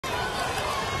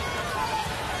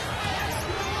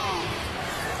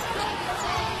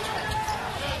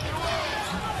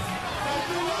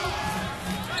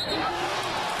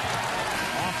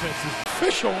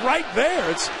official right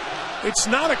there. It's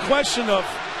not a question of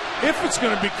if it's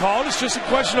going to be called. It's just a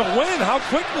question of when, how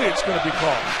quickly it's going to be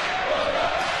called.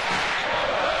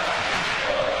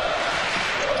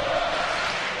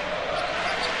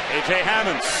 A.J.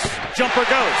 Hammonds, jumper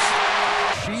goes.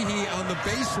 Sheehy on the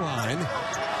baseline.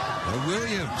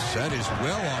 Williams, that is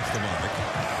well off the mark.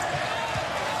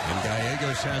 And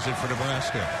Gallegos has it for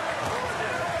Nebraska.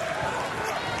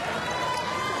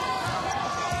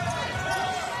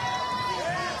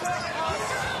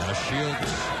 Now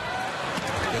Shields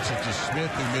gets it to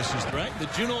Smith, who misses. Right? The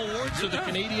Juno Awards are the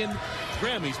Canadian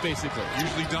Grammys, basically.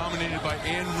 Usually dominated by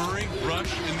Anne Murray,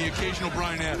 Rush, and the occasional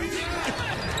Brian Adams.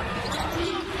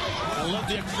 I love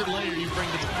the extra layer you bring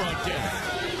to the front end.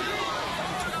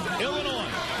 Illinois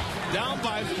down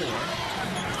by 4.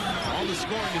 All the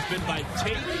scoring has been by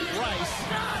Tate, Rice,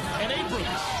 and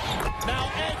Abrams.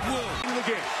 Now Edwood in the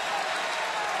game.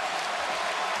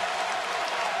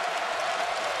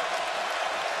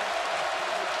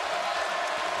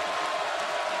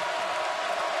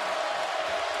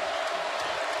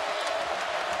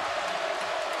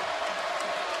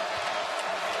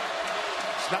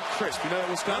 Not crisp. You know that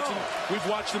Wisconsin? No. We've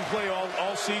watched them play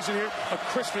all season here. A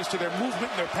crispness to their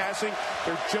movement and their passing.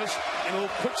 They're just in a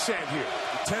little quicksand here.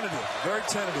 Tentative. Very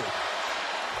tentative.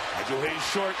 Nigel Hayes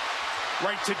short.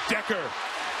 Right to Decker.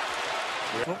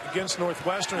 Against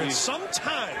Northwestern. And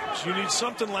sometimes you need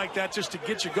something like that just to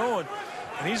get you going.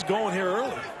 And he's going here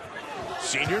early.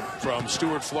 Senior from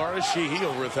Stuart, Florida. Sheehy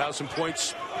over 1,000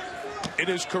 points in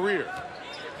his career.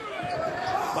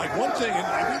 Like one thing,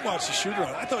 and we watched the shooter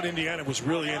on, I thought Indiana was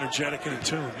really energetic and in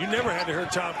tune. You never had to hear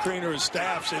Tom Crean or his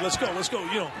staff say, let's go.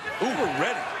 You know, we're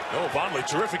ready. Oh, Vonleh,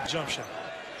 terrific jump shot.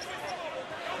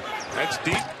 That's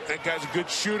deep. That guy's a good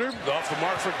shooter. Off the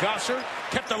mark for Gosser.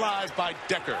 Kept alive by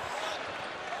Decker.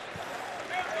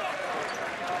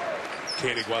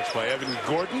 Koenig watched by Evan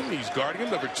Gordon. He's guarding him.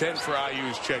 Number 10 for IU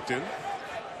is checked in.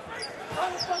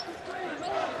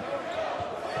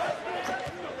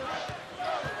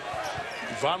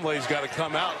 Vonleh's got to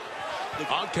come out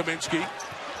on Kaminsky.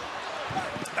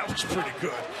 That was pretty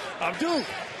good. Dude,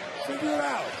 figure it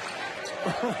out.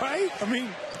 Right? I mean,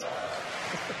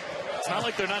 it's not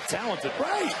like they're not talented.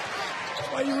 Right. That's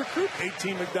why you recruit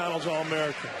 18 McDonald's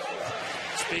All-Americans.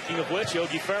 Speaking of which,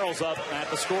 Yogi Ferrell's up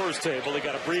at the scorer's table. He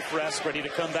got a brief rest, ready to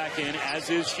come back in, as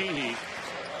is Sheehy.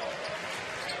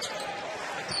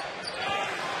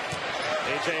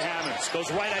 A.J. Hammonds goes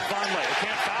right at Vonleh. They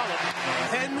can't foul him.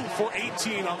 10 for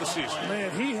 18 on the season. Man,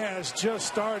 he has just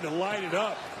started to light it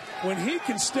up. When he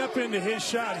can step into his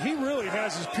shot, he really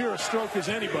has as pure a stroke as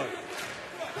anybody.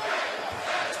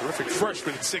 Terrific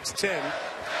freshman at 6'10".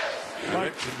 I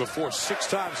mentioned before, 6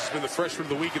 times he's been the freshman of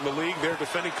the week in the league. They're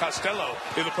defending Costello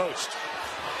in the post.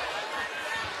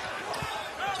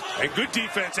 And good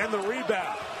defense and the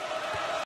rebound.